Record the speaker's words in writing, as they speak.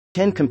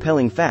10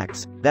 compelling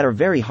facts that are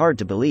very hard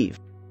to believe.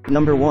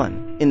 Number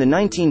 1. In the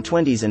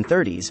 1920s and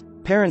 30s,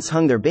 parents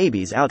hung their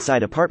babies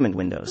outside apartment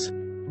windows.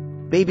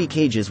 Baby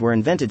cages were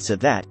invented so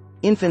that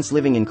infants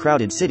living in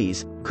crowded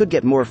cities could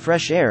get more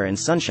fresh air and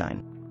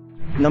sunshine.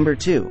 Number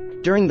 2.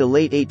 During the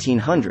late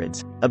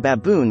 1800s, a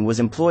baboon was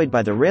employed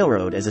by the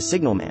railroad as a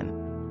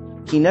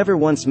signalman. He never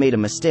once made a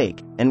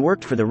mistake, and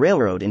worked for the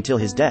railroad until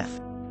his death.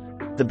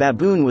 The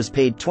baboon was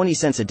paid 20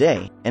 cents a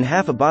day, and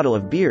half a bottle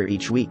of beer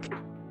each week.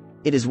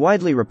 It is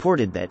widely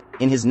reported that,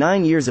 in his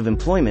 9 years of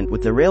employment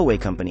with the railway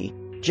company,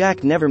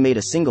 Jack never made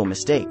a single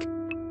mistake.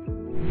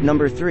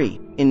 Number 3.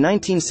 In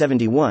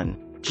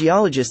 1971,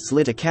 geologists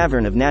lit a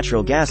cavern of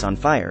natural gas on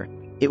fire.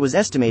 It was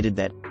estimated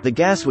that the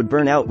gas would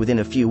burn out within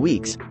a few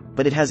weeks,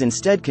 but it has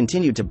instead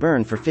continued to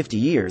burn for 50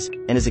 years,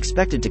 and is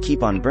expected to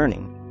keep on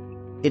burning.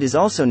 It is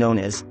also known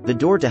as the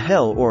door to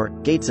hell or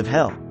gates of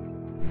hell.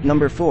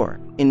 Number 4.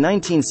 In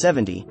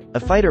 1970, a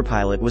fighter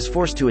pilot was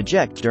forced to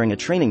eject during a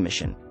training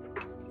mission.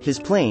 His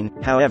plane,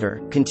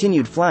 however,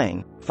 continued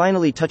flying,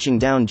 finally touching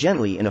down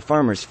gently in a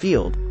farmer's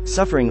field,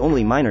 suffering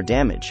only minor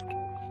damage.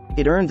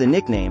 It earned the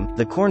nickname,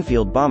 the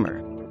Cornfield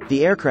Bomber.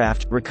 The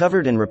aircraft,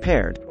 recovered and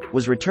repaired,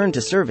 was returned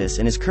to service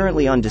and is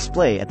currently on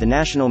display at the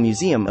National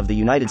Museum of the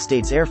United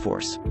States Air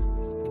Force.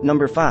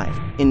 Number 5.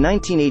 In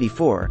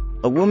 1984,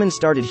 a woman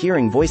started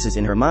hearing voices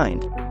in her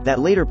mind, that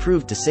later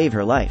proved to save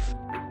her life.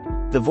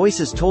 The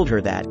voices told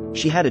her that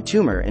she had a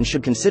tumor and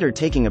should consider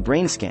taking a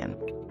brain scan.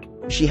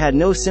 She had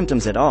no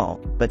symptoms at all,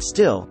 but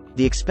still,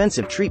 the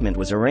expensive treatment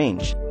was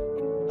arranged.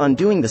 On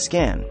doing the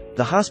scan,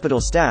 the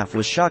hospital staff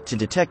was shocked to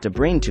detect a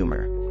brain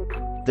tumor.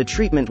 The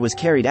treatment was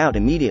carried out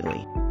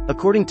immediately.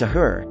 According to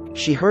her,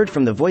 she heard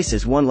from the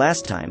voices one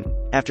last time,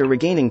 after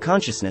regaining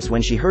consciousness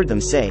when she heard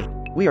them say,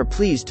 "We are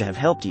pleased to have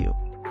helped you.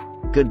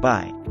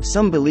 Goodbye."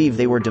 Some believe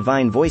they were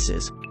divine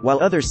voices, while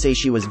others say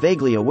she was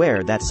vaguely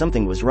aware that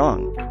something was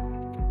wrong.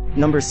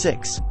 Number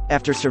 6.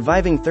 After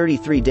surviving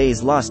 33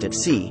 days lost at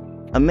sea,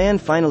 a man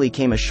finally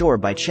came ashore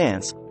by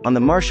chance, on the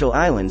Marshall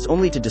Islands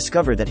only to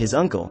discover that his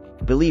uncle,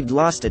 believed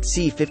lost at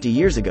sea 50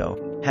 years ago,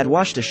 had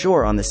washed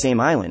ashore on the same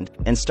island,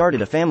 and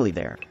started a family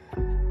there.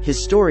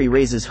 His story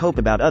raises hope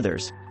about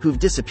others, who've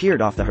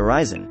disappeared off the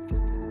horizon.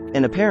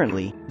 And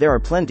apparently, there are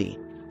plenty.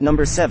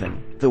 Number 7.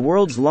 The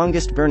world's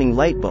longest burning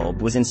light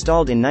bulb was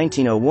installed in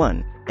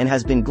 1901, and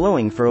has been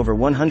glowing for over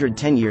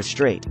 110 years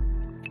straight.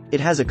 It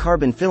has a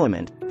carbon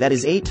filament that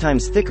is 8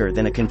 times thicker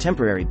than a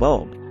contemporary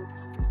bulb.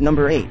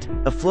 Number 8.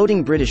 A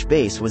floating British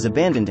base was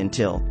abandoned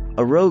until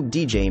a rogue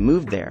DJ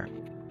moved there.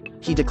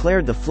 He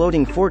declared the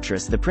floating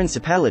fortress the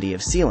Principality of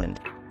Sealand.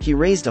 He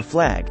raised a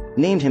flag,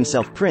 named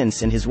himself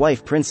Prince and his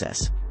wife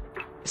Princess.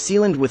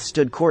 Sealand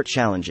withstood court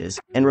challenges,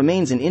 and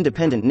remains an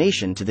independent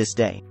nation to this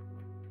day.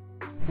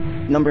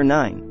 Number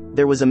 9.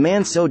 There was a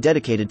man so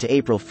dedicated to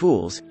April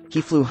Fools,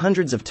 he flew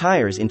hundreds of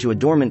tires into a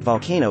dormant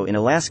volcano in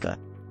Alaska,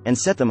 and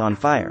set them on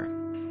fire,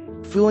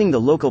 fooling the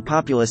local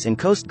populace and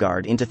Coast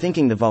Guard into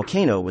thinking the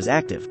volcano was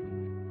active.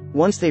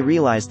 Once they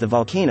realized the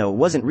volcano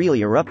wasn't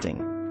really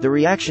erupting, the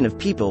reaction of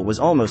people was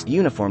almost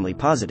uniformly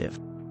positive.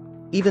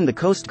 Even the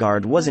Coast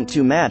Guard wasn't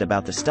too mad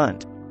about the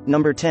stunt.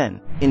 Number 10.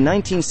 In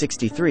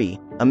 1963,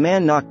 a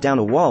man knocked down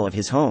a wall of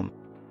his home.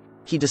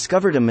 He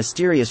discovered a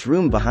mysterious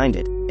room behind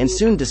it, and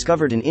soon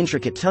discovered an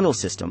intricate tunnel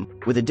system,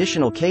 with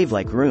additional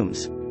cave-like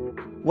rooms.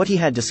 What he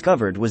had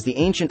discovered was the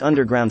ancient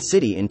underground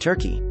city in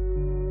Turkey.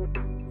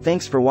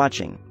 Thanks for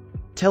watching.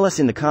 Tell us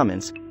in the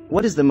comments,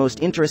 what is the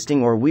most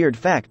interesting or weird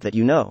fact that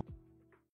you know?